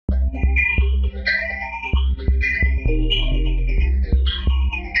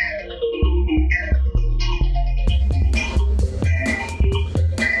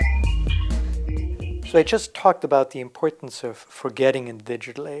So I just talked about the importance of forgetting in the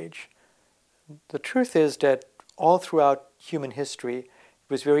digital age. The truth is that all throughout human history, it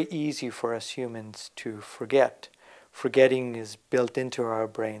was very easy for us humans to forget. Forgetting is built into our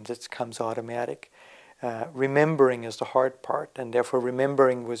brains. It comes automatic. Remembering is the hard part, and therefore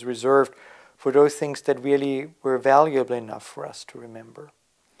remembering was reserved for those things that really were valuable enough for us to remember.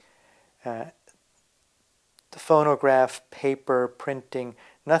 The phonograph, paper, printing,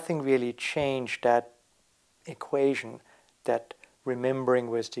 nothing really changed that equation that remembering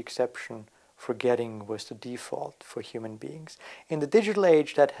was the exception, forgetting was the default for human beings. In the digital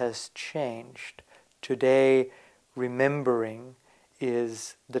age, that has changed. Today, remembering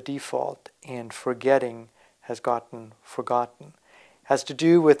is the default, and forgetting has gotten forgotten. Has to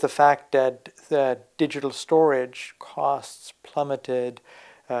do with the fact that the digital storage costs plummeted.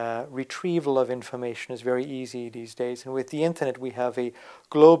 Retrieval of information is very easy these days, and with the internet we have a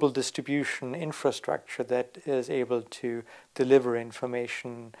global distribution infrastructure that is able to deliver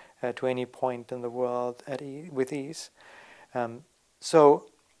information to any point in the world with ease. So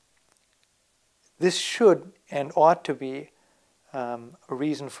this should and ought to be a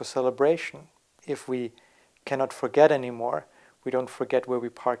reason for celebration. If we cannot forget anymore, we don't forget where we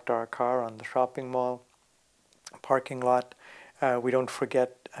parked our car on the shopping mall parking lot. We don't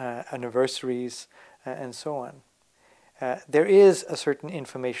forget anniversaries and so on. There is a certain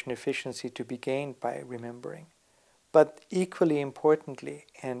information efficiency to be gained by remembering. But equally importantly,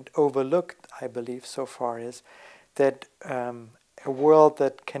 and overlooked, I believe, so far, is that a world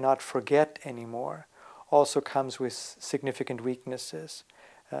that cannot forget anymore also comes with significant weaknesses.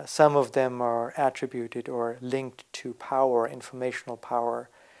 Some of them are attributed or linked to power, informational power,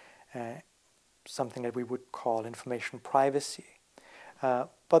 something that we would call information privacy.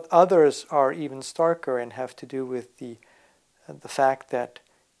 But others are even starker and have to do with the fact that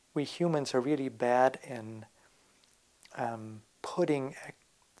we humans are really bad in putting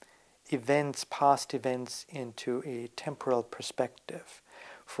events, past events, into a temporal perspective.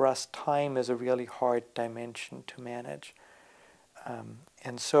 For us, time is a really hard dimension to manage.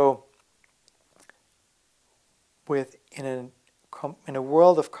 And so, in a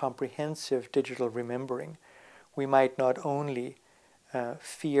world of comprehensive digital remembering, we might not only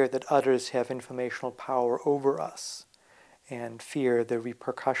fear that others have informational power over us and fear the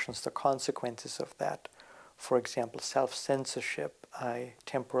repercussions, the consequences of that. For example, self-censorship,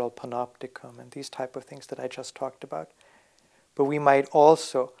 temporal panopticon, and these type of things that I just talked about. But we might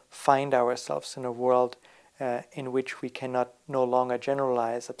also find ourselves in a world in which we cannot no longer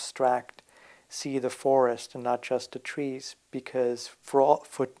generalize, abstract, see the forest and not just the trees, because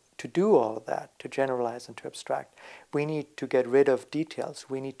to do all of that, to generalize and to abstract, we need to get rid of details.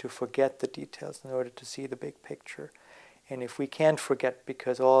 We need to forget the details in order to see the big picture. And if we can't forget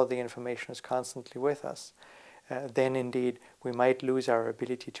because all the information is constantly with us, then indeed we might lose our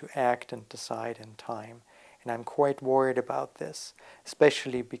ability to act and decide in time. And I'm quite worried about this,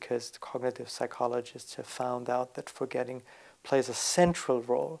 especially because the cognitive psychologists have found out that forgetting plays a central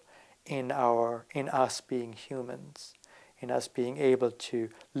role in us being humans, in us being able to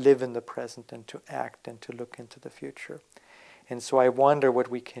live in the present and to act and to look into the future. And so I wonder what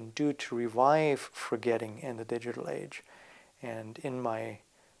we can do to revive forgetting in the digital age. And in my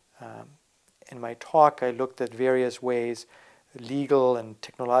talk, I looked at various ways, legal and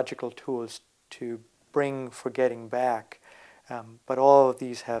technological tools to bring forgetting back. But all of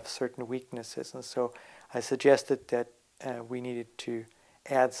these have certain weaknesses. And so I suggested that we needed to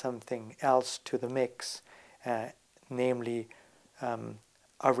add something else to the mix, namely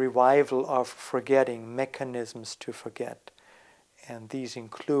a revival of forgetting, mechanisms to forget. And these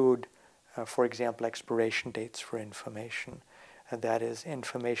include, for example, expiration dates for information. That is,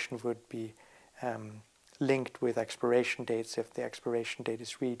 information would be linked with expiration dates. If the expiration date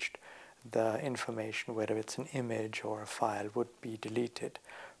is reached, the information, whether it's an image or a file, would be deleted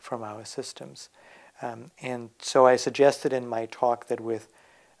from our systems. And so I suggested in my talk that with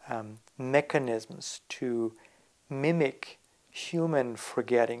mechanisms to mimic human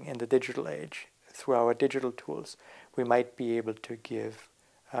forgetting in the digital age through our digital tools, we might be able to give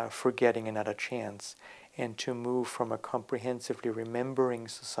forgetting another chance and to move from a comprehensively remembering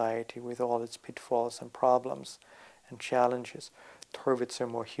society with all its pitfalls and problems and challenges towards a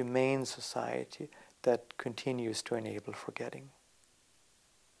more humane society that continues to enable forgetting.